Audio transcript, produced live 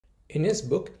In his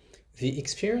book, The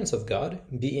Experience of God,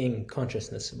 Being,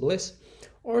 Consciousness, Bliss,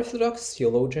 Orthodox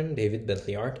theologian David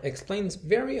Bentley Hart explains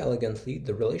very elegantly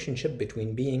the relationship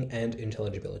between being and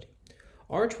intelligibility.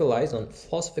 Hart relies on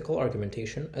philosophical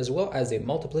argumentation as well as a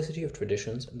multiplicity of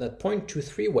traditions that point to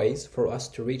three ways for us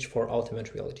to reach for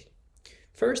ultimate reality.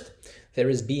 First, there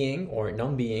is being or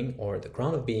non-being or the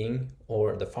ground of being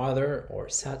or the father or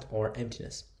sat or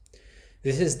emptiness.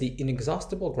 This is the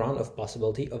inexhaustible ground of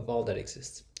possibility of all that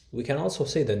exists. We can also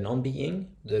say the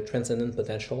non-being, the transcendent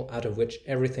potential out of which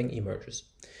everything emerges.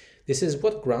 This is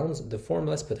what grounds the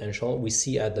formless potential we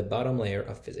see at the bottom layer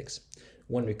of physics.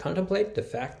 When we contemplate the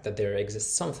fact that there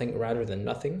exists something rather than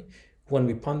nothing, when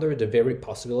we ponder the very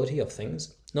possibility of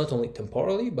things, not only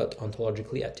temporally but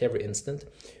ontologically at every instant,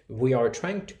 we are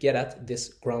trying to get at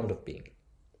this ground of being.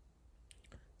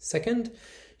 Second,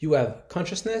 you have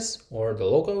consciousness, or the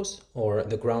logos, or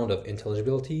the ground of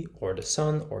intelligibility, or the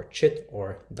sun, or chit,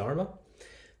 or dharma.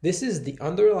 This is the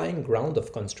underlying ground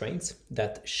of constraints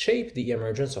that shape the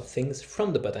emergence of things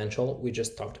from the potential we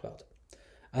just talked about.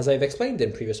 As I've explained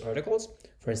in previous articles,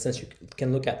 for instance, you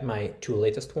can look at my two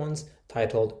latest ones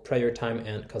titled Prior Time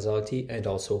and Causality and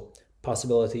also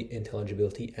Possibility,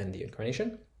 Intelligibility, and the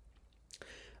Incarnation.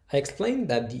 I explained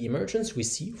that the emergence we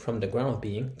see from the ground of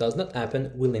being does not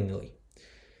happen willy-nilly.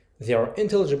 There are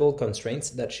intelligible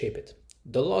constraints that shape it.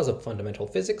 The laws of fundamental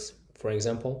physics, for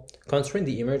example, constrain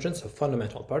the emergence of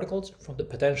fundamental particles from the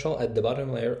potential at the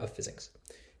bottom layer of physics.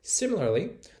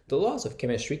 Similarly, the laws of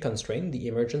chemistry constrain the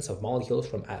emergence of molecules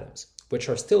from atoms, which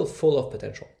are still full of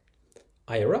potential.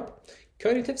 Higher up,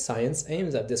 cognitive science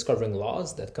aims at discovering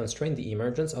laws that constrain the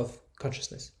emergence of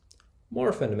consciousness.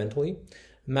 More fundamentally,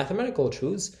 mathematical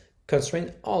truths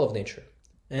constrain all of nature,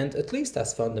 and at least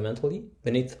as fundamentally,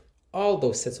 beneath all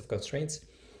those sets of constraints,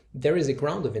 there is a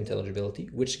ground of intelligibility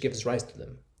which gives rise to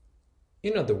them.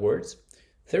 In other words,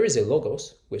 there is a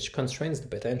logos which constrains the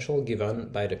potential given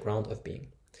by the ground of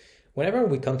being. Whenever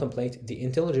we contemplate the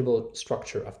intelligible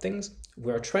structure of things,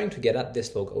 we are trying to get at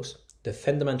this logos, the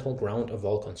fundamental ground of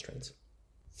all constraints.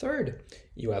 Third,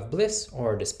 you have bliss,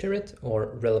 or the spirit,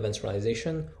 or relevance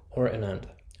realization, or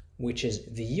ananda, which is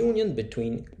the union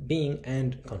between being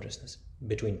and consciousness,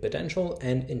 between potential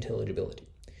and intelligibility.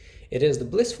 It is the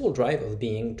blissful drive of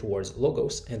being towards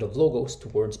logos and of logos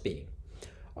towards being.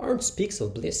 Hart speaks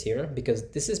of bliss here because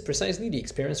this is precisely the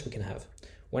experience we can have.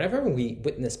 Whenever we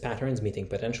witness patterns meeting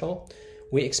potential,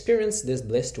 we experience this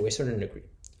bliss to a certain degree.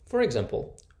 For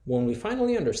example, when we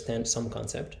finally understand some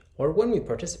concept, or when we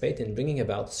participate in bringing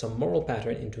about some moral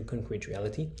pattern into concrete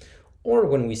reality, or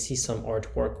when we see some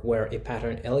artwork where a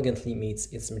pattern elegantly meets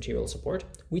its material support,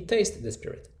 we taste the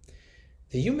spirit.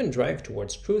 The human drive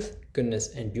towards truth,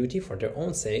 goodness, and beauty for their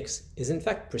own sakes is in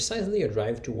fact precisely a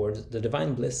drive towards the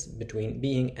divine bliss between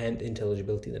being and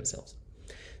intelligibility themselves.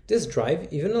 This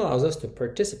drive even allows us to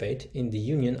participate in the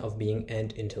union of being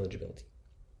and intelligibility.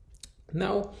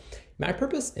 Now, my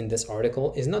purpose in this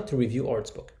article is not to review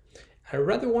Hart's book. I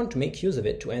rather want to make use of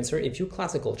it to answer a few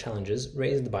classical challenges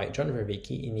raised by John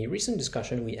Vervaeke in a recent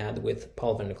discussion we had with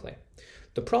Paul van der Klee.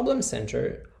 The problems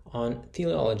center on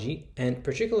teleology and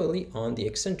particularly on the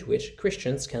extent to which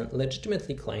Christians can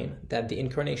legitimately claim that the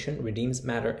incarnation redeems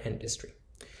matter and history.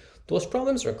 Those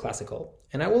problems are classical,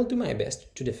 and I will do my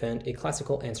best to defend a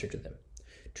classical answer to them.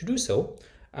 To do so,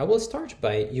 I will start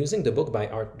by using the book by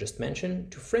Hart just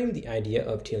mentioned to frame the idea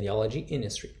of teleology in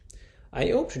history. I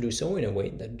hope to do so in a way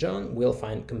that John will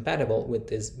find compatible with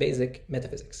his basic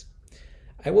metaphysics.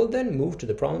 I will then move to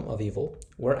the problem of evil,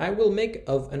 where I will make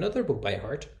of another book by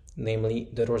Hart, namely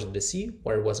The Doors of the Sea,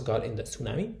 Where Was God in the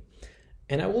Tsunami?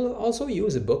 And I will also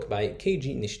use a book by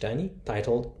K.G. Nishitani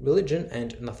titled Religion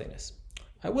and Nothingness.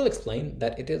 I will explain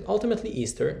that it is ultimately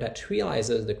Easter that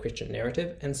realizes the Christian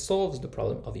narrative and solves the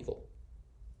problem of evil.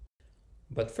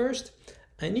 But first,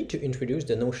 I need to introduce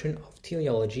the notion of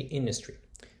teleology in history.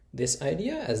 This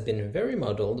idea has been very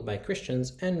modeled by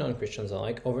Christians and non-Christians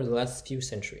alike over the last few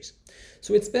centuries,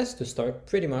 so it's best to start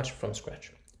pretty much from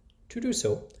scratch. To do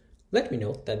so, let me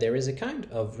note that there is a kind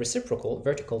of reciprocal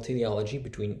vertical teleology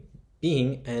between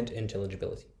being and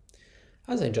intelligibility.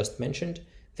 As I just mentioned,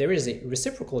 there is a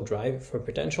reciprocal drive for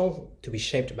potential to be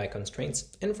shaped by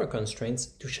constraints and for constraints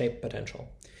to shape potential.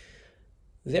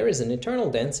 There is an eternal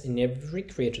dance in every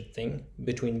created thing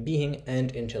between being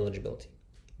and intelligibility,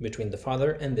 between the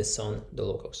Father and the Son, the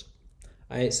Logos.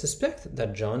 I suspect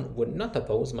that John would not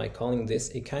oppose my calling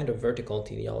this a kind of vertical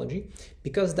teleology,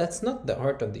 because that's not the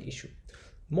heart of the issue.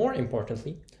 More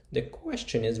importantly, the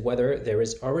question is whether there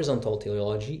is horizontal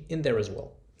teleology in there as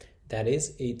well. That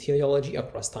is, a teleology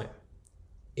across time,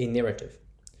 a narrative.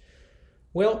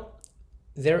 Well,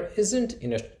 there isn't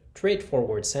in a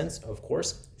straightforward sense, of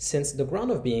course, since the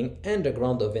ground of being and the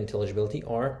ground of intelligibility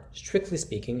are, strictly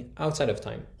speaking, outside of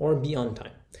time or beyond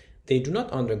time. They do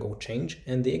not undergo change,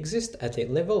 and they exist at a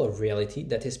level of reality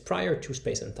that is prior to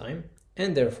space and time,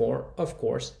 and therefore, of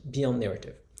course, beyond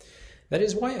narrative. That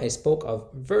is why I spoke of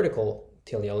vertical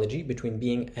teleology between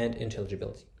being and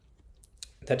intelligibility.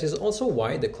 That is also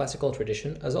why the classical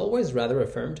tradition has always rather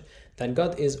affirmed that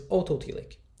God is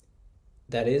autotelic,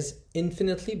 that is,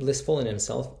 infinitely blissful in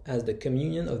himself as the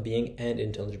communion of being and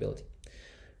intelligibility.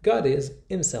 God is,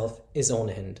 himself, his own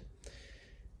end.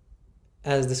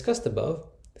 As discussed above,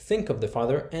 think of the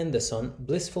Father and the Son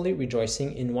blissfully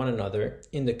rejoicing in one another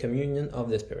in the communion of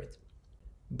the Spirit.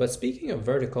 But speaking of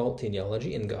vertical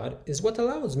teleology in God is what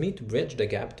allows me to bridge the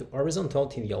gap to horizontal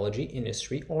teleology in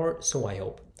history, or so I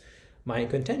hope. My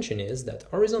contention is that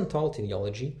horizontal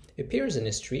teleology appears in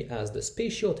history as the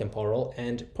spatio-temporal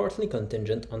and partly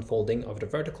contingent unfolding of the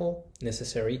vertical,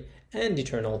 necessary, and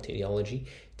eternal teleology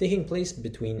taking place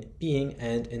between being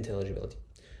and intelligibility.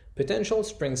 Potential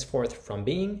springs forth from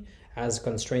being, as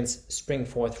constraints spring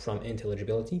forth from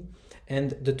intelligibility,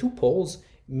 and the two poles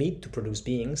meet to produce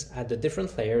beings at the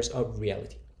different layers of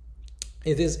reality.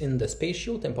 It is in the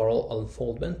spatio-temporal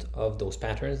unfoldment of those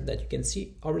patterns that you can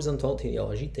see horizontal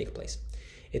teleology take place.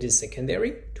 It is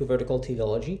secondary to vertical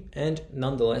teleology and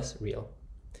nonetheless real.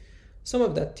 Some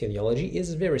of that teleology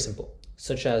is very simple,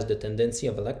 such as the tendency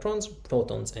of electrons,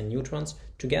 protons, and neutrons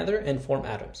to gather and form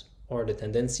atoms, or the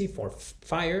tendency for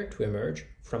fire to emerge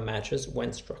from matches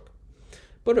when struck.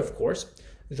 But of course,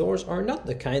 those are not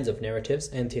the kinds of narratives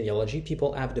and teleology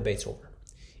people have debates over.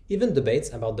 Even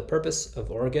debates about the purpose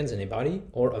of organs in a body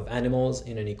or of animals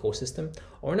in an ecosystem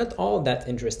are not all that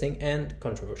interesting and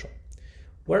controversial.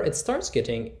 Where it starts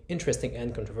getting interesting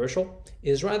and controversial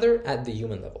is rather at the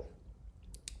human level.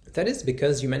 That is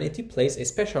because humanity plays a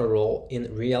special role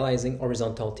in realizing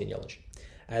horizontal teleology.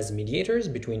 As mediators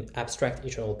between abstract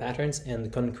eternal patterns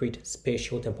and concrete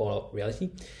spatio-temporal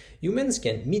reality, humans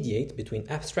can mediate between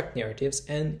abstract narratives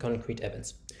and concrete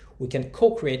events. We can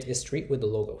co-create history with the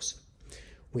Logos.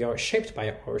 We are shaped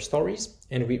by our stories,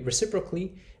 and we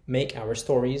reciprocally make our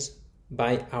stories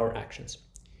by our actions.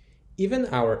 Even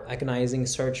our agonizing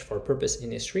search for purpose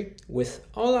in history, with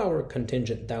all our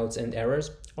contingent doubts and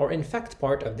errors, are in fact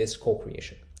part of this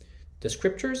co-creation. The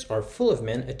scriptures are full of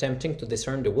men attempting to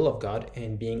discern the will of God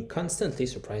and being constantly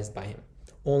surprised by him,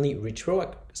 only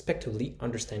retrospectively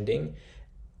understanding,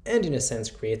 and in a sense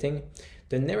creating,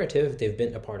 the narrative they've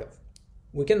been a part of.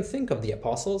 We can think of the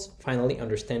apostles finally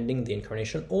understanding the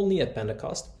incarnation only at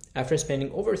Pentecost, after spending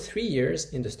over 3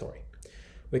 years in the story.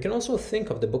 We can also think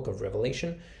of the book of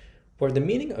Revelation, where the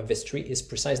meaning of history is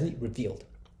precisely revealed.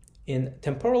 In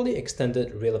temporally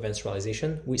extended real events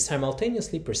realization, we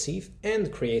simultaneously perceive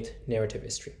and create narrative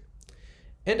history.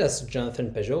 And as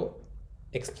Jonathan Peugeot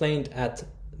explained at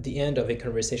the end of a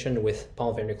conversation with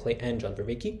Paul Vernuclet and John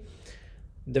Vervaeke,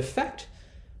 the fact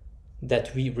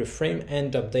that we reframe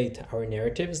and update our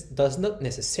narratives does not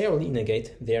necessarily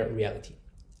negate their reality.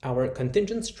 Our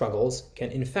contingent struggles can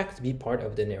in fact be part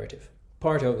of the narrative,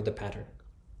 part of the pattern.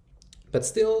 But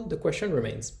still, the question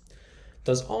remains,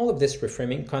 does all of this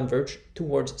reframing converge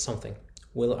towards something?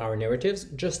 Will our narratives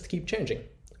just keep changing?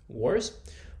 Worse,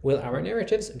 will our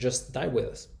narratives just die with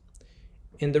us?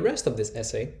 In the rest of this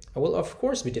essay, I will of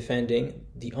course be defending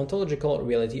the ontological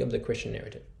reality of the Christian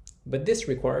narrative. But this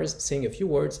requires saying a few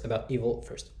words about evil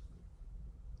first.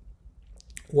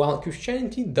 While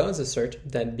Christianity does assert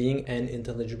that being and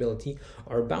intelligibility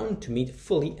are bound to meet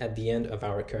fully at the end of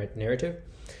our current narrative,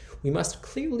 we must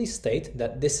clearly state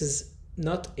that this is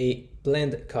not a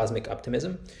blind cosmic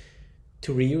optimism,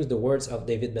 to reuse the words of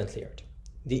David Bentleyart.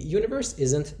 The universe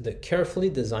isn't the carefully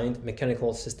designed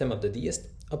mechanical system of the deist,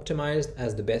 optimized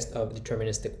as the best of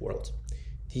deterministic worlds.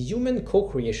 The human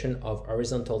co-creation of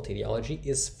horizontal teleology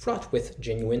is fraught with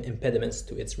genuine impediments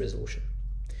to its resolution.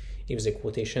 Here's a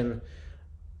quotation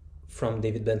from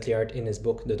David Bentleyart in his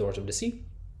book, The Doors of the Sea.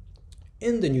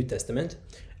 In the New Testament,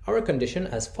 our condition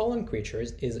as fallen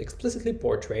creatures is explicitly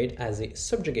portrayed as a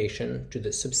subjugation to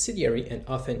the subsidiary and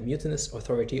often mutinous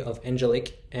authority of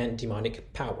angelic and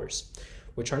demonic powers,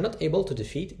 which are not able to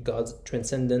defeat God's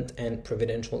transcendent and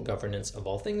providential governance of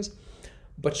all things,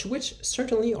 but which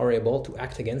certainly are able to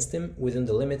act against him within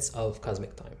the limits of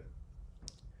cosmic time.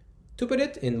 To put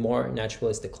it in more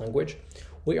naturalistic language,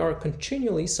 we are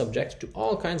continually subject to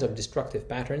all kinds of destructive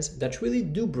patterns that really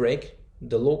do break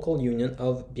the local union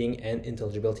of being and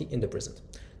intelligibility in the present.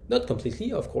 Not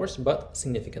completely, of course, but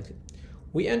significantly.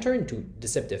 We enter into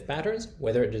deceptive patterns,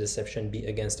 whether the deception be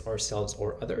against ourselves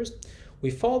or others.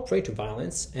 We fall prey to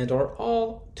violence and are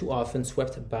all too often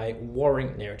swept by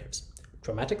warring narratives.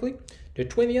 Dramatically, The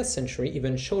 20th century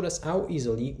even showed us how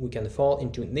easily we can fall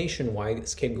into nationwide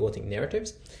scapegoating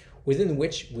narratives, within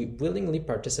which we willingly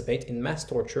participate in mass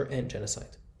torture and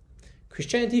genocide.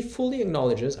 Christianity fully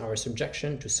acknowledges our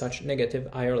subjection to such negative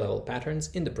higher-level patterns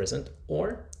in the present,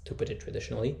 or, to put it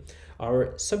traditionally,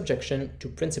 our subjection to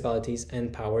principalities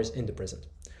and powers in the present.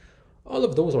 All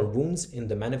of those are wounds in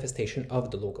the manifestation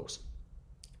of the Logos.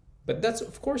 But that's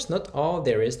of course not all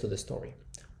there is to the story.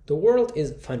 The world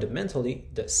is fundamentally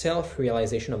the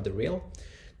self-realization of the real,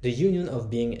 the union of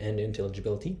being and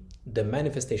intelligibility, the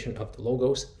manifestation of the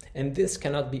Logos, and this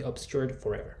cannot be obscured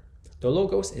forever. The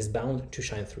Logos is bound to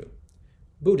shine through.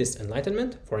 Buddhist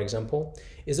enlightenment, for example,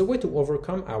 is a way to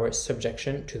overcome our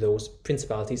subjection to those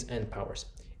principalities and powers.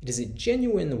 It is a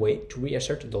genuine way to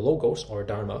reassert the Logos or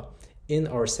Dharma in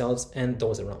ourselves and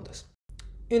those around us.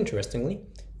 Interestingly,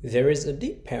 there is a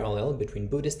deep parallel between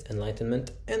Buddhist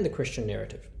enlightenment and the Christian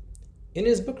narrative. In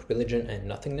his book Religion and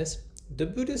Nothingness, the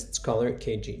Buddhist scholar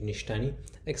K.G. Nishtani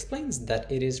explains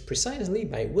that it is precisely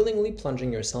by willingly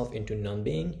plunging yourself into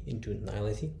non-being, into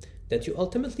nihility, that you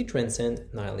ultimately transcend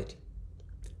nihility.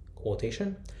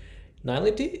 Quotation: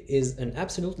 "Nihility is an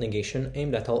absolute negation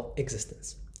aimed at all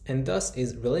existence, and thus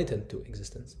is related to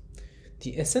existence.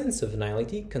 The essence of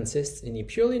nihility consists in a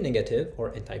purely negative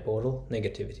or antipodal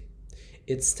negativity.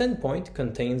 Its standpoint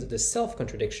contains the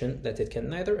self-contradiction that it can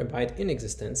neither abide in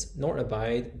existence nor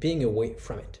abide being away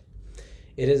from it.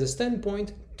 It is a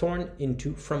standpoint torn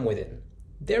into from within.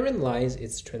 Therein lies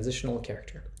its transitional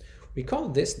character. We call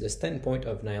this the standpoint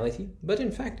of nihility, but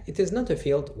in fact it is not a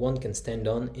field one can stand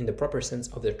on in the proper sense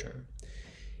of the term.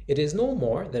 It is no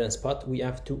more than a spot we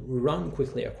have to run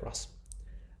quickly across.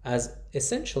 As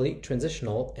essentially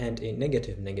transitional and a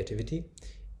negative negativity,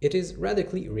 it is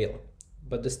radically real,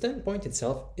 but the standpoint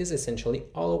itself is essentially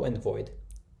hollow and void,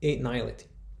 a nihility.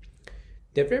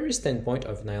 The very standpoint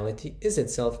of nihility is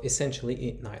itself essentially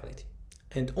a nihility,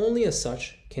 and only as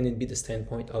such can it be the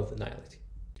standpoint of nihility.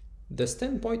 The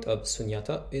standpoint of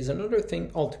sunyata is another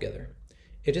thing altogether.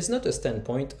 It is not a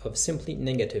standpoint of simply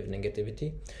negative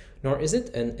negativity, nor is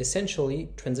it an essentially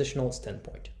transitional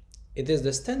standpoint. It is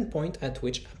the standpoint at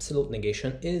which absolute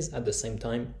negation is at the same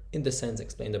time, in the sense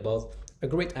explained above, a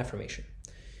great affirmation.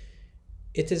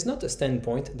 It is not a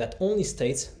standpoint that only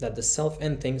states that the self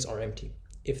and things are empty.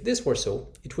 If this were so,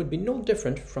 it would be no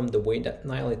different from the way that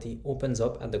nihility opens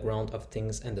up at the ground of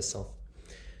things and the self.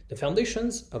 The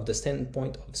foundations of the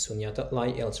standpoint of sunyata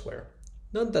lie elsewhere.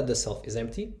 Not that the self is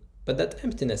empty, but that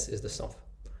emptiness is the self.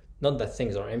 Not that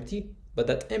things are empty, but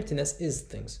that emptiness is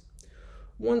things.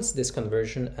 Once this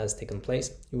conversion has taken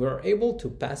place, you are able to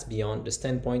pass beyond the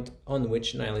standpoint on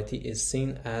which nihility is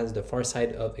seen as the far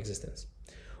side of existence.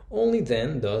 Only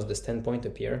then does the standpoint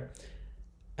appear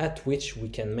at which we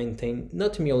can maintain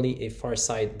not merely a far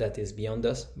side that is beyond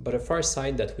us, but a far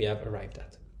side that we have arrived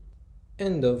at."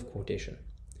 End of quotation.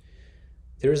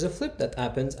 There is a flip that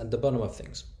happens at the bottom of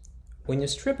things. When you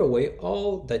strip away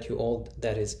all that you hold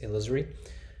that is illusory,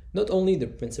 not only the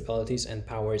principalities and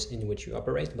powers in which you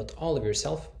operate, but all of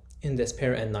yourself, in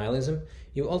despair and nihilism,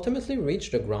 you ultimately reach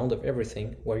the ground of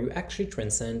everything where you actually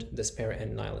transcend despair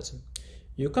and nihilism.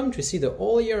 You come to see the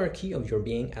whole hierarchy of your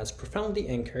being as profoundly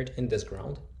anchored in this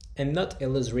ground, and not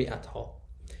illusory at all.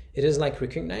 It is like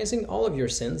recognizing all of your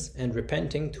sins and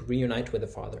repenting to reunite with the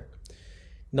Father.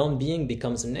 Non-being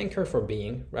becomes an anchor for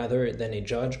being, rather than a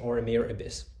judge or a mere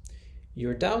abyss.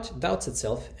 Your doubt doubts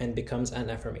itself and becomes an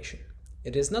affirmation.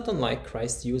 It is not unlike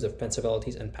Christ's use of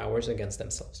principalities and powers against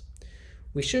themselves.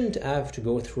 We shouldn't have to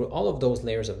go through all of those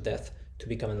layers of death to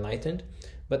become enlightened,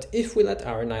 but if we let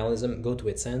our nihilism go to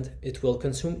its end, it will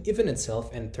consume even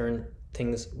itself and turn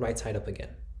things right side up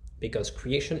again, because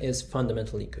creation is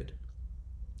fundamentally good.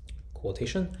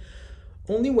 Quotation: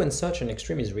 "Only when such an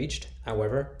extreme is reached,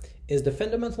 however, is the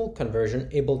fundamental conversion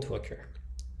able to occur.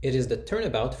 It is the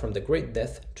turnabout from the great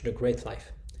death to the great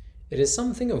life. It is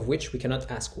something of which we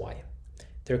cannot ask why.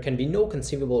 There can be no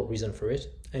conceivable reason for it,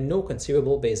 and no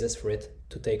conceivable basis for it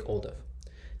to take hold of.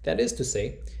 That is to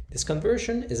say, this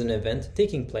conversion is an event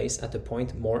taking place at a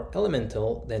point more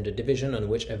elemental than the division on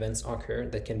which events occur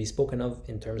that can be spoken of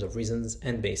in terms of reasons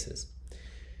and bases.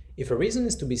 If a reason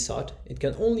is to be sought, it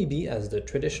can only be as the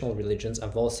traditional religions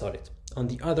have all sought it, on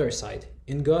the other side,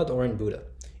 in God or in Buddha,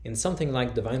 in something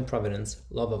like divine providence,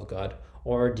 love of God,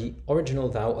 or the original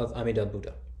vow of Amida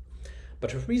Buddha.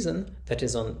 But a reason that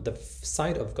is on the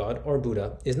side of God or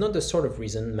Buddha is not the sort of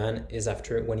reason man is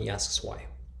after when he asks why.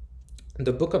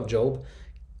 The Book of Job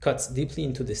cuts deeply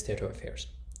into this state of affairs.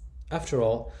 After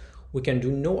all, we can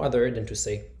do no other than to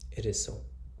say, it is so."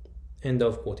 End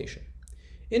of quotation.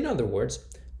 In other words,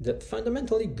 the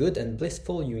fundamentally good and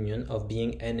blissful union of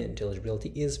being and intelligibility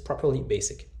is properly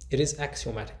basic. It is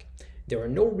axiomatic. There are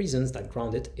no reasons that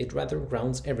ground it, it rather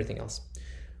grounds everything else.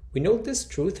 We know this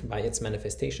truth by its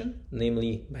manifestation,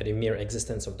 namely by the mere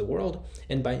existence of the world,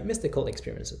 and by mystical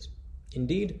experiences.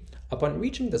 Indeed, upon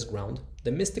reaching this ground,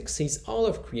 the mystic sees all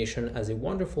of creation as a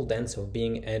wonderful dance of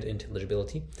being and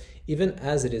intelligibility, even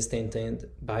as it is tainted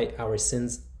by our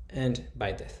sins and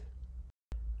by death.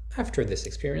 After this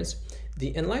experience,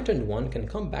 the enlightened one can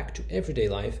come back to everyday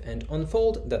life and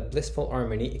unfold that blissful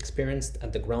harmony experienced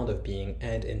at the ground of being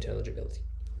and intelligibility.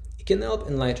 It can help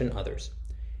enlighten others.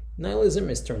 Nihilism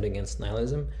is turned against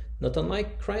nihilism, not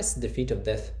unlike Christ's defeat of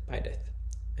death by death.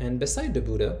 And beside the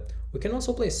Buddha, we can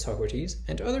also place Socrates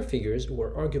and other figures who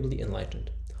were arguably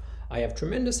enlightened. I have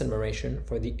tremendous admiration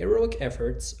for the heroic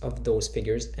efforts of those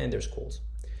figures and their schools.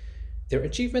 Their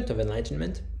achievement of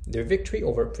enlightenment, their victory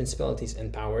over principalities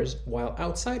and powers, while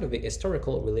outside of a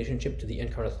historical relationship to the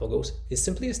incarnate Logos, is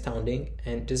simply astounding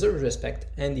and deserves respect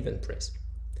and even praise.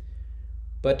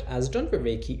 But as John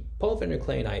Vervaeke, Paul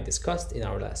Vanderklay and I discussed in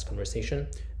our last conversation,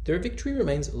 their victory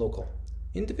remains local.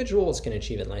 Individuals can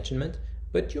achieve enlightenment,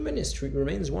 but human history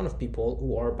remains one of people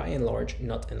who are by and large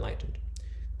not enlightened.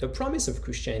 The promise of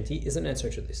Christianity is an answer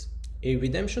to this, a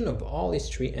redemption of all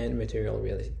history and material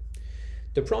reality.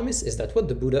 The promise is that what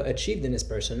the Buddha achieved in his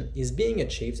person is being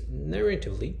achieved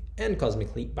narratively and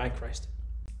cosmically by Christ.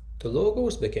 The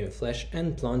Logos became flesh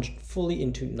and plunged fully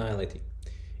into nihility.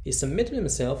 He submitted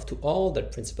himself to all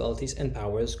that principalities and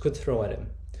powers could throw at him,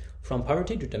 from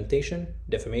poverty to temptation,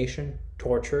 defamation,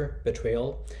 torture,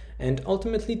 betrayal, and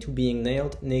ultimately to being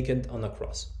nailed naked on a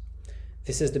cross.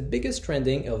 This is the biggest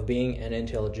rending of being and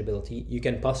intelligibility you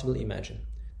can possibly imagine,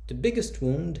 the biggest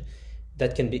wound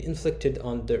that can be inflicted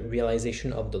on the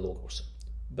realization of the Logos.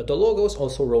 But the Logos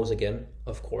also rose again,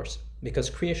 of course, because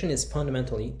creation is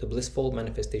fundamentally the blissful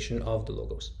manifestation of the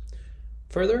Logos.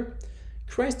 Further,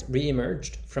 Christ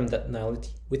re-emerged from that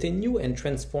nihility with a new and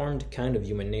transformed kind of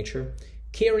human nature,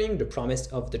 carrying the promise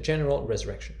of the general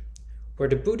resurrection. Where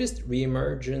the Buddhist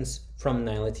re-emergence from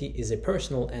nihility is a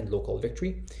personal and local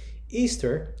victory,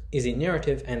 Easter is a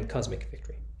narrative and cosmic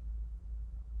victory.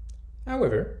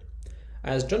 However,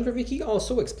 as John Vervaeke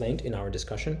also explained in our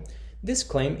discussion, this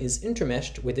claim is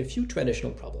intermeshed with a few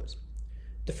traditional problems.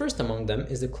 The first among them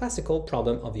is the classical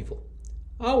problem of evil.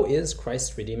 How is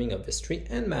Christ's redeeming of history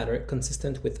and matter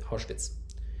consistent with Auschwitz?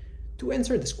 To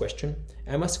answer this question,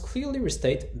 I must clearly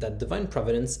restate that divine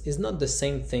providence is not the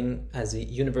same thing as a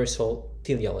universal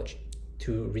teleology,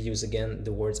 to reuse again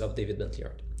the words of David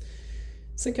Bentley-Hart.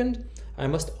 Second, I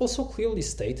must also clearly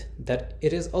state that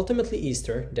it is ultimately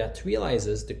Easter that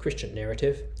realizes the Christian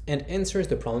narrative and answers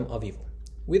the problem of evil.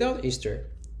 Without Easter,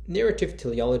 narrative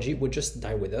teleology would just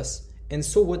die with us, and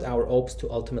so would our hopes to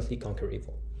ultimately conquer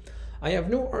evil. I have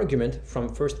no argument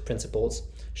from first principles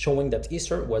showing that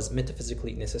Easter was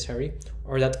metaphysically necessary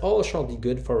or that all shall be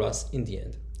good for us in the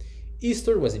end.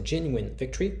 Easter was a genuine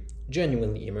victory,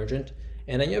 genuinely emergent,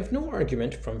 and I have no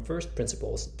argument from first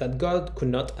principles that God could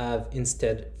not have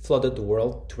instead flooded the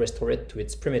world to restore it to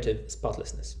its primitive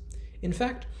spotlessness. In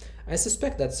fact, I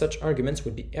suspect that such arguments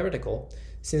would be heretical,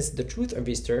 since the truth of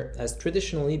Easter has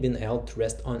traditionally been held to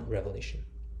rest on revelation.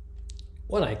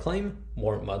 What I claim,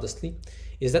 more modestly,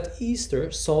 is that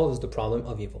Easter solves the problem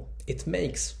of evil. It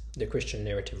makes the Christian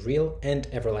narrative real and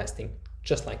everlasting,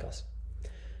 just like us.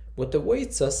 What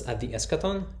awaits us at the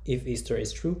eschaton, if Easter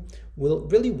is true, will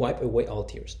really wipe away all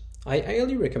tears. I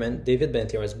highly recommend David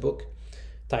Bentley-Hart's book,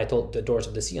 titled The Doors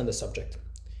of the Sea, on the subject.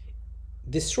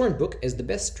 This short book is the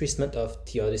best treatment of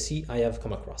theodicy I have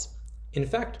come across. In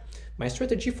fact, my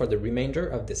strategy for the remainder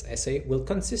of this essay will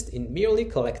consist in merely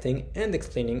collecting and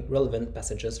explaining relevant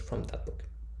passages from that book.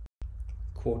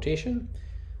 Quotation: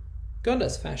 God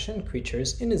has fashioned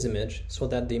creatures in his image so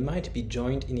that they might be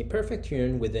joined in a perfect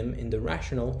union with him in the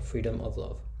rational freedom of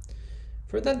love.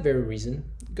 For that very reason,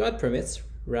 God permits,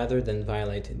 rather than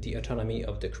violate the autonomy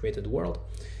of the created world,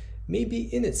 may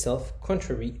be in itself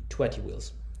contrary to what he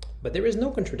wills. But there is no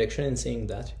contradiction in saying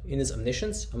that, in his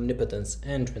omniscience, omnipotence,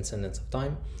 and transcendence of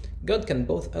time, God can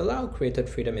both allow created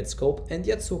freedom its scope and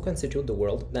yet so constitute the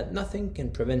world that nothing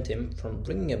can prevent him from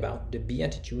bringing about the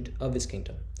beatitude of his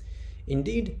kingdom.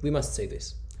 Indeed, we must say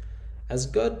this: as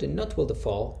God did not will the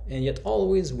fall, and yet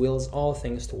always wills all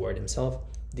things toward himself,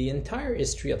 the entire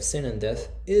history of sin and death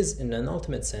is, in an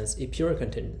ultimate sense, a pure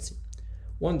contingency,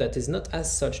 one that is not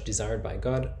as such desired by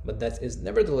God, but that is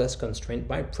nevertheless constrained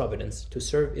by providence to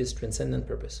serve his transcendent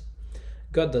purpose.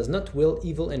 God does not will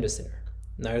evil in the sinner,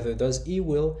 neither does he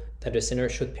will that the sinner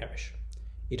should perish.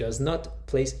 He does not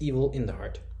place evil in the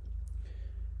heart.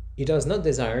 He does not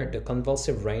desire the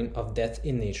convulsive reign of death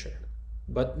in nature,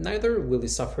 but neither will he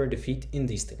suffer defeat in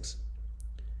these things.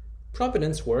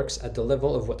 Providence works at the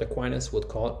level of what Aquinas would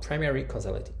call primary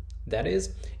causality. That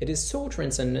is, it is so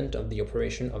transcendent of the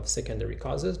operation of secondary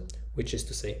causes, which is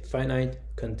to say finite,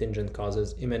 contingent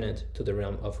causes immanent to the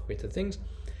realm of created things,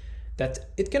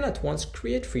 that it can at once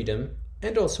create freedom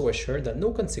and also assure that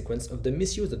no consequence of the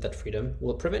misuse of that freedom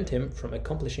will prevent him from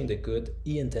accomplishing the good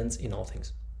he intends in all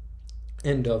things.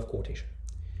 End of quotation.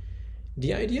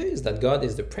 The idea is that God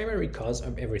is the primary cause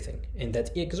of everything, and that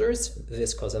he exerts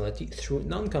this causality through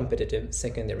non-competitive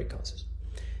secondary causes.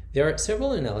 There are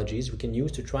several analogies we can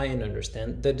use to try and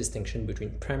understand the distinction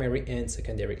between primary and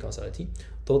secondary causality,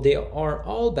 though they are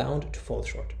all bound to fall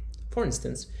short. For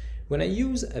instance, when I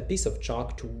use a piece of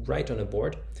chalk to write on a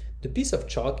board, the piece of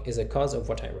chalk is a cause of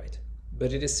what I write,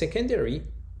 but it is secondary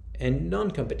and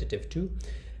non-competitive to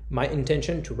my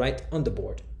intention to write on the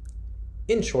board.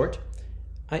 In short,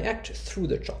 I act through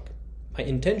the chalk. My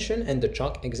intention and the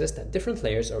chalk exist at different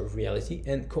layers of reality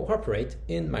and cooperate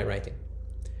in my writing.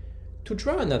 To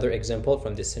draw another example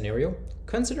from this scenario,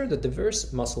 consider the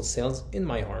diverse muscle cells in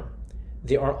my arm.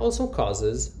 They are also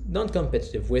causes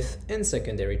non-competitive with and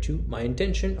secondary to my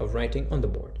intention of writing on the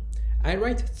board. I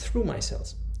write through my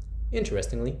cells.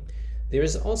 Interestingly, there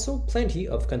is also plenty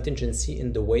of contingency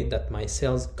in the way that my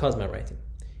cells cause my writing.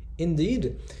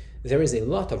 Indeed, there is a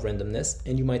lot of randomness,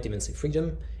 and you might even say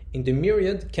freedom, in the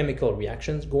myriad chemical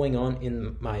reactions going on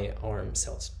in my arm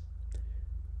cells,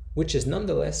 which is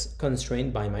nonetheless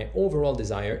constrained by my overall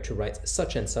desire to write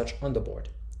such and such on the board.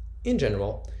 In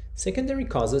general, secondary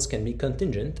causes can be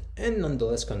contingent and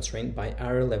nonetheless constrained by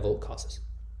higher level causes.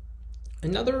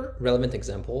 Another relevant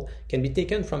example can be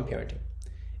taken from parenting.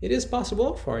 It is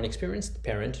possible for an experienced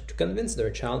parent to convince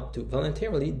their child to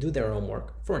voluntarily do their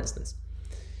homework, for instance.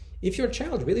 If your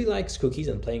child really likes cookies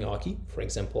and playing hockey, for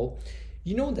example,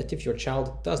 you know that if your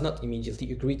child does not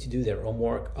immediately agree to do their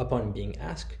homework upon being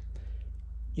asked,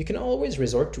 you can always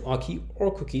resort to hockey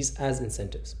or cookies as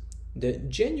incentives. The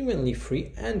genuinely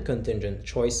free and contingent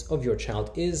choice of your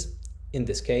child is, in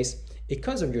this case, a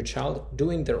cause of your child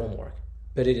doing their homework,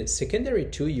 but it is secondary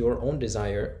to your own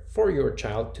desire for your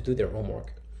child to do their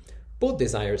homework. Both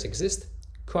desires exist,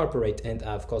 cooperate, and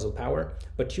have causal power,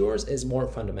 but yours is more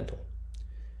fundamental.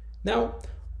 Now,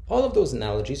 all of those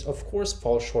analogies of course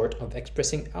fall short of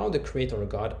expressing how the Creator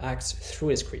God acts through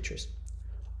his creatures.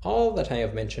 All that I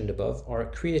have mentioned above are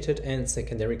created and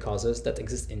secondary causes that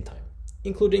exist in time,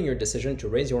 including your decision to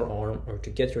raise your arm or to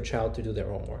get your child to do their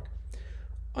homework.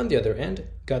 On the other hand,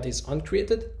 God is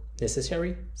uncreated,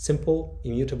 necessary, simple,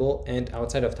 immutable, and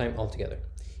outside of time altogether.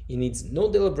 He needs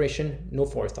no deliberation, no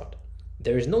forethought.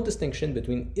 There is no distinction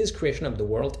between his creation of the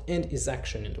world and his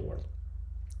action in the world.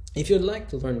 If you'd like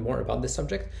to learn more about this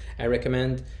subject, I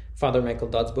recommend Father Michael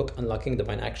Dodd's book, Unlocking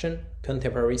Divine Action,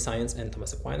 Contemporary Science and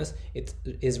Thomas Aquinas. It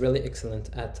is really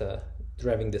excellent at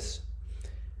driving this.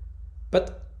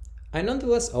 But I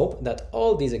nonetheless hope that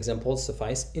all these examples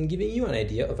suffice in giving you an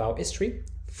idea of how history,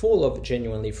 full of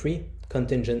genuinely free,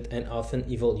 contingent, and often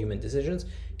evil human decisions,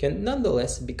 can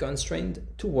nonetheless be constrained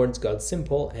towards God's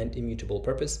simple and immutable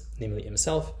purpose, namely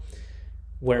himself,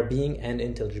 where being and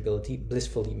intelligibility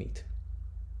blissfully meet.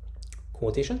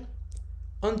 Quotation: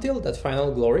 until that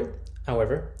final glory,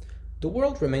 however, the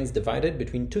world remains divided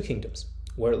between two kingdoms,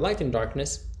 where light and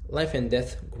darkness, life and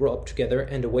death grow up together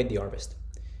and await the harvest.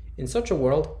 In such a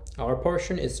world, our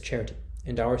portion is charity,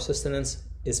 and our sustenance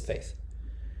is faith.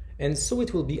 And so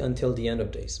it will be until the end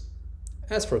of days.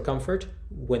 As for comfort,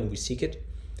 when we seek it,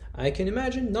 I can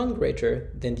imagine none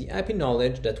greater than the happy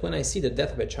knowledge that when I see the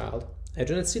death of a child, I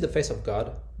do not see the face of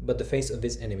God, but the face of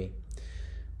his enemy.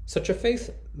 Such a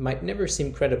faith might never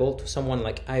seem credible to someone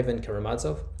like Ivan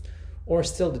Karamazov, or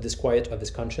still the disquiet of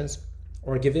his conscience,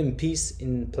 or give him peace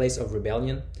in place of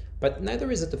rebellion, but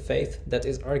neither is it a faith that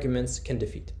his arguments can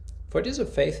defeat. For it is a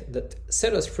faith that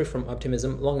set us free from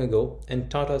optimism long ago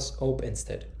and taught us hope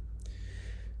instead.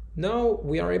 Now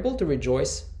we are able to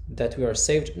rejoice that we are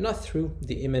saved not through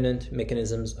the immanent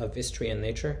mechanisms of history and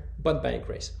nature, but by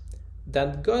grace.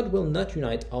 That God will not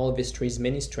unite all of history's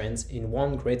many strands in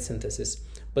one great synthesis,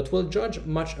 but will judge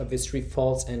much of history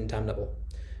false and damnable.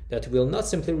 That will not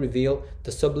simply reveal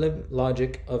the sublime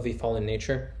logic of a fallen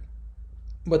nature,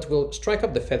 but will strike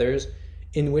up the feathers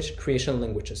in which creation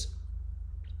languishes.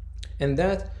 And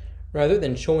that, rather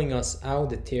than showing us how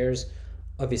the tears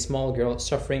of a small girl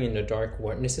suffering in the dark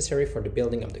were necessary for the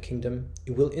building of the kingdom,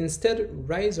 it will instead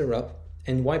raise her up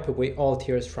and wipe away all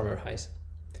tears from her eyes.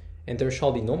 And there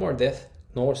shall be no more death,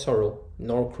 nor sorrow,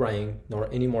 nor crying, nor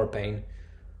any more pain,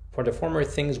 for the former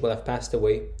things will have passed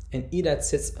away, and he that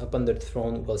sits upon the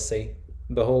throne will say,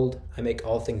 Behold, I make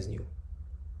all things new.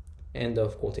 End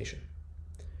of quotation.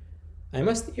 I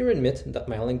must here admit that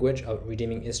my language of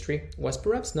redeeming history was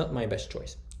perhaps not my best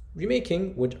choice.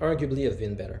 Remaking would arguably have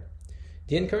been better.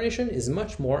 The Incarnation is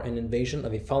much more an invasion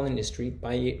of a fallen history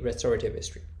by a restorative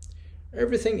history.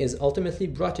 Everything is ultimately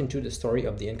brought into the story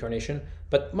of the Incarnation,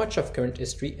 but much of current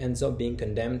history ends up being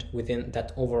condemned within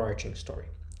that overarching story.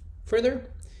 Further,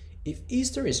 if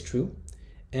Easter is true,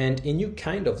 and a new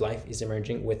kind of life is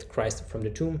emerging with Christ from the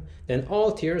tomb, then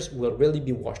all tears will really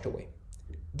be washed away.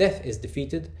 Death is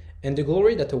defeated, and the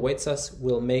glory that awaits us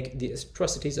will make the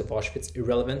atrocities of Auschwitz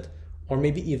irrelevant, or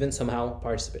maybe even somehow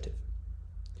participative.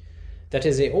 That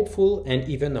is a hopeful and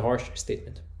even a harsh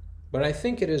statement, but I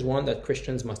think it is one that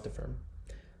Christians must affirm.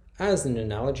 As an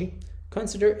analogy,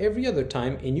 consider every other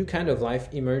time a new kind of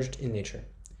life emerged in nature.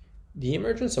 The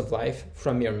emergence of life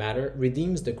from mere matter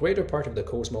redeems the greater part of the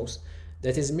cosmos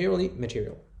that is merely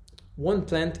material. One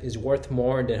plant is worth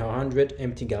more than 100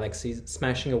 empty galaxies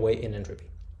smashing away in entropy.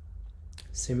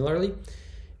 Similarly,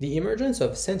 the emergence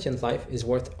of sentient life is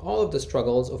worth all of the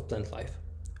struggles of plant life.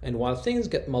 And while things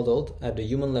get muddled at the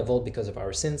human level because of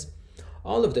our sins,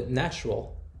 all of the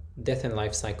natural death and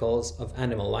life cycles of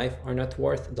animal life are not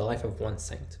worth the life of one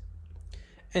saint.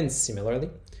 And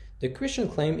similarly, the Christian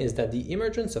claim is that the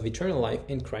emergence of eternal life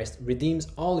in Christ redeems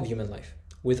all of human life,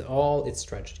 with all its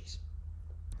tragedies.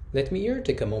 Let me here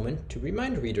take a moment to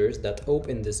remind readers that hope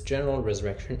in this general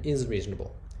resurrection is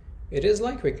reasonable. It is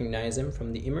like recognizing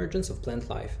from the emergence of plant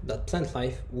life that plant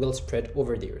life will spread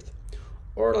over the earth,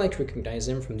 or like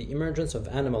recognizing from the emergence of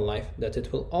animal life that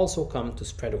it will also come to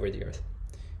spread over the earth.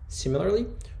 Similarly,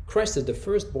 Christ is the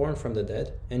firstborn from the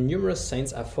dead, and numerous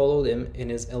saints have followed him in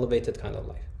his elevated kind of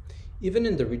life. Even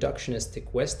in the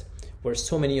reductionistic West, where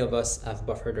so many of us have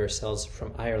buffered ourselves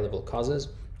from higher level causes,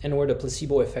 and where the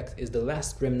placebo effect is the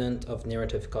last remnant of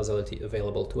narrative causality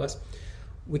available to us,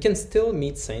 we can still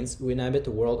meet saints who inhabit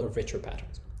a world of richer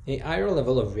patterns, a higher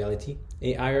level of reality,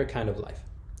 a higher kind of life.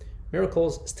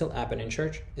 Miracles still happen in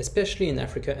church, especially in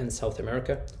Africa and South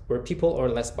America, where people are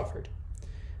less buffered.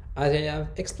 As I have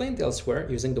explained elsewhere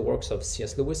using the works of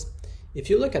C.S. Lewis, if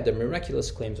you look at the miraculous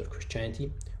claims of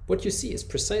Christianity, what you see is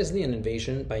precisely an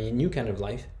invasion by a new kind of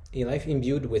life, a life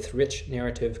imbued with rich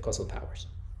narrative causal powers.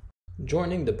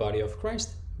 Joining the body of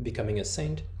Christ, becoming a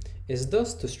saint, is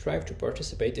thus to strive to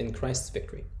participate in Christ's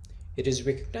victory. It is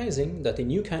recognizing that a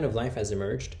new kind of life has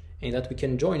emerged and that we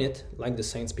can join it like the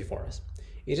saints before us.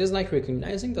 It is like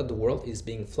recognizing that the world is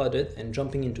being flooded and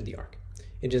jumping into the ark.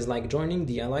 It is like joining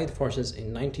the Allied forces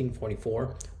in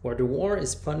 1944, where the war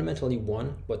is fundamentally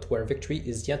won, but where victory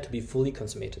is yet to be fully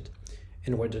consummated,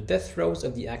 and where the death throes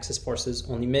of the Axis forces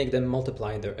only make them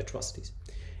multiply their atrocities.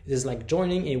 It is like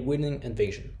joining a winning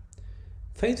invasion.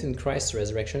 Faith in Christ's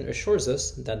resurrection assures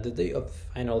us that the day of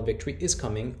final victory is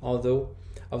coming, although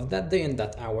of that day and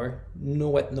that hour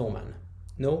knoweth no man.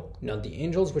 No, not the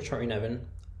angels which are in heaven,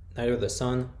 neither the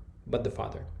Son, but the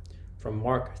Father. From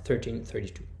Mark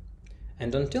 13:32.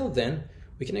 And until then,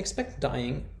 we can expect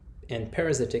dying and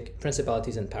parasitic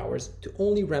principalities and powers to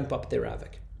only ramp up their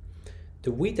havoc.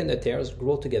 The wheat and the tares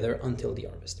grow together until the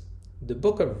harvest. The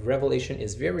book of Revelation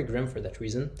is very grim for that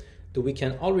reason, though we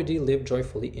can already live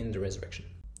joyfully in the resurrection.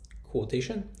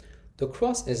 Quotation: "The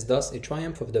cross is thus a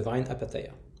triumph of divine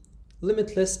apatheia,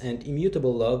 limitless and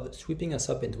immutable love sweeping us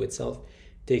up into itself,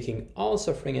 taking all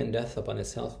suffering and death upon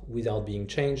itself without being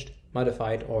changed,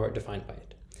 modified, or defined by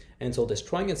it, and so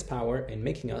destroying its power and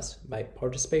making us, by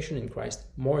participation in Christ,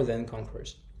 more than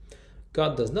conquerors.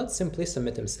 God does not simply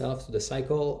submit himself to the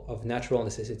cycle of natural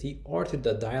necessity or to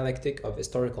the dialectic of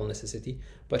historical necessity,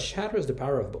 but shatters the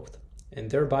power of both, and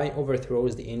thereby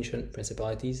overthrows the ancient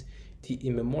principalities, the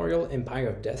immemorial empire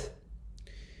of death.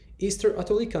 Easter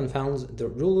utterly confounds the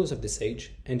rulers of this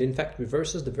age, and in fact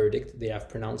reverses the verdict they have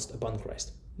pronounced upon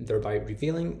Christ, thereby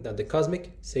revealing that the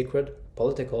cosmic, sacred,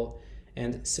 political,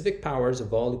 and civic powers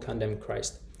of all who condemn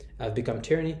Christ have become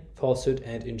tyranny, falsehood,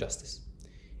 and injustice.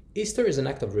 Easter is an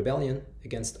act of rebellion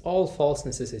against all false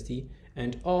necessity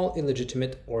and all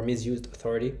illegitimate or misused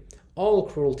authority, all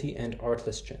cruelty and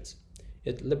artless chance.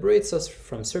 It liberates us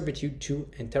from servitude to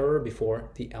and terror before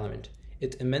the element.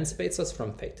 It emancipates us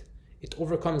from fate. It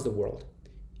overcomes the world.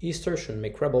 Easter should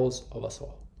make rebels of us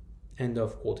all." End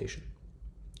of quotation.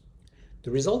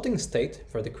 The resulting state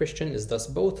for the Christian is thus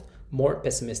both more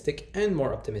pessimistic and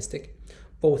more optimistic,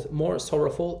 both more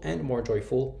sorrowful and more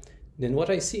joyful than what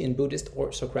I see in Buddhist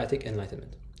or Socratic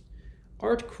enlightenment.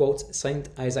 Art quotes Saint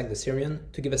Isaac the Syrian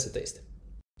to give us a taste.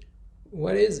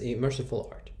 What is a merciful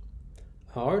art?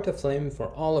 A heart aflame for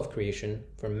all of creation,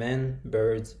 for men,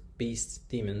 birds, beasts,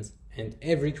 demons, and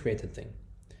every created thing.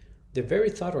 The very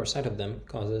thought or sight of them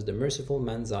causes the merciful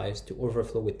man's eyes to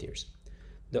overflow with tears.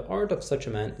 The heart of such a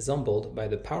man is humbled by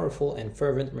the powerful and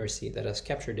fervent mercy that has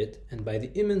captured it, and by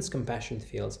the immense compassion it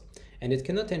feels, and it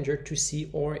cannot endure to see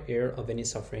or hear of any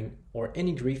suffering or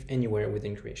any grief anywhere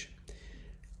within creation.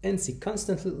 Hence he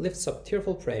constantly lifts up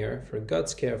tearful prayer for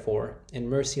God's care for and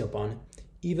mercy upon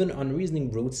even unreasoning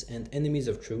brutes and enemies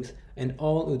of truth and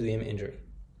all who do him injury.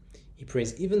 He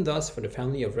prays even thus for the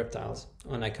family of reptiles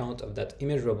on account of that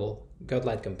immeasurable,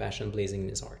 godlike compassion blazing in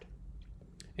his heart.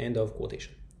 End of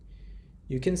quotation.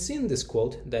 You can see in this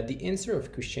quote that the answer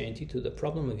of Christianity to the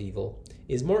problem of evil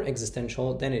is more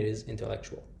existential than it is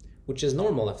intellectual, which is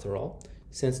normal after all,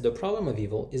 since the problem of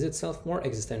evil is itself more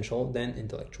existential than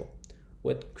intellectual.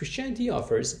 What Christianity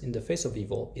offers in the face of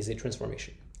evil is a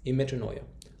transformation, a metanoia,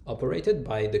 operated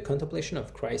by the contemplation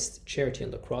of Christ's charity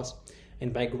on the cross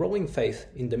and by growing faith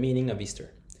in the meaning of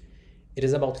Easter. It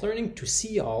is about learning to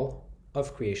see all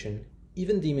of creation,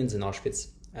 even demons in Auschwitz,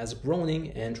 as groaning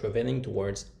and travailing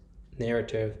towards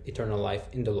narrative eternal life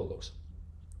in the Logos,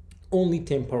 only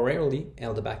temporarily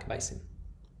held back by sin.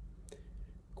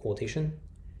 Quotation,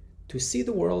 to see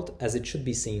the world as it should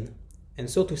be seen, and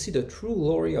so to see the true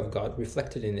glory of God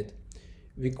reflected in it,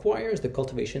 requires the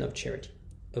cultivation of charity,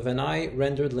 of an eye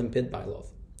rendered limpid by love.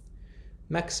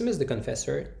 Maximus the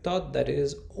Confessor taught that it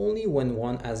is only when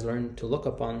one has learned to look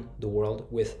upon the world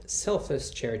with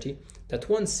selfless charity that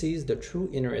one sees the true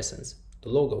inner essence, the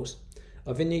Logos,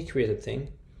 of any created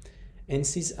thing, and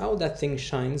sees how that thing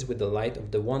shines with the light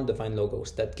of the one divine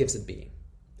Logos that gives it being.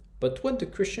 But what the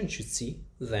Christian should see,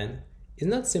 then, is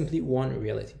not simply one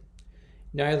reality,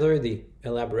 neither the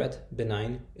elaborate,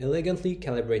 benign, elegantly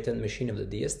calibrated machine of the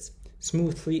deists,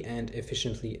 smoothly and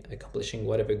efficiently accomplishing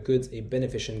whatever goods a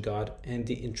beneficent God and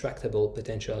the intractable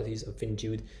potentialities of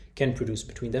finitude can produce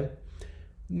between them,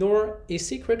 nor a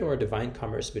secret or divine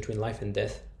commerce between life and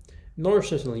death, nor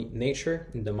certainly nature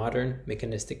in the modern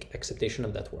mechanistic acceptation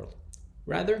of that world.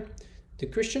 Rather, the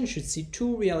Christian should see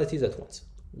two realities at once,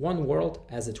 one world,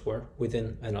 as it were,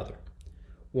 within another.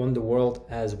 One, the world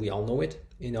as we all know it,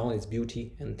 in all its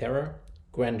beauty and terror,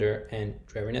 grandeur and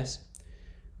dreariness,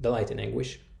 delight and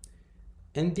anguish,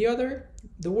 and the other,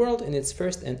 the world in its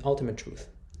first and ultimate truth,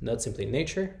 not simply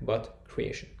nature, but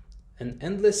creation, an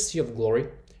endless sea of glory,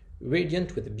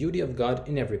 radiant with the beauty of God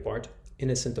in every part,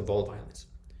 innocent of all violence.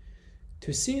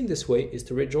 To see in this way is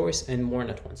to rejoice and mourn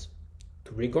at once,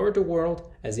 to regard the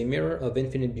world as a mirror of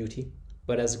infinite beauty,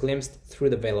 but as glimpsed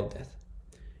through the veil of death.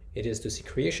 It is to see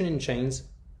creation in chains,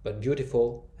 but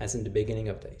beautiful as in the beginning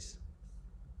of days.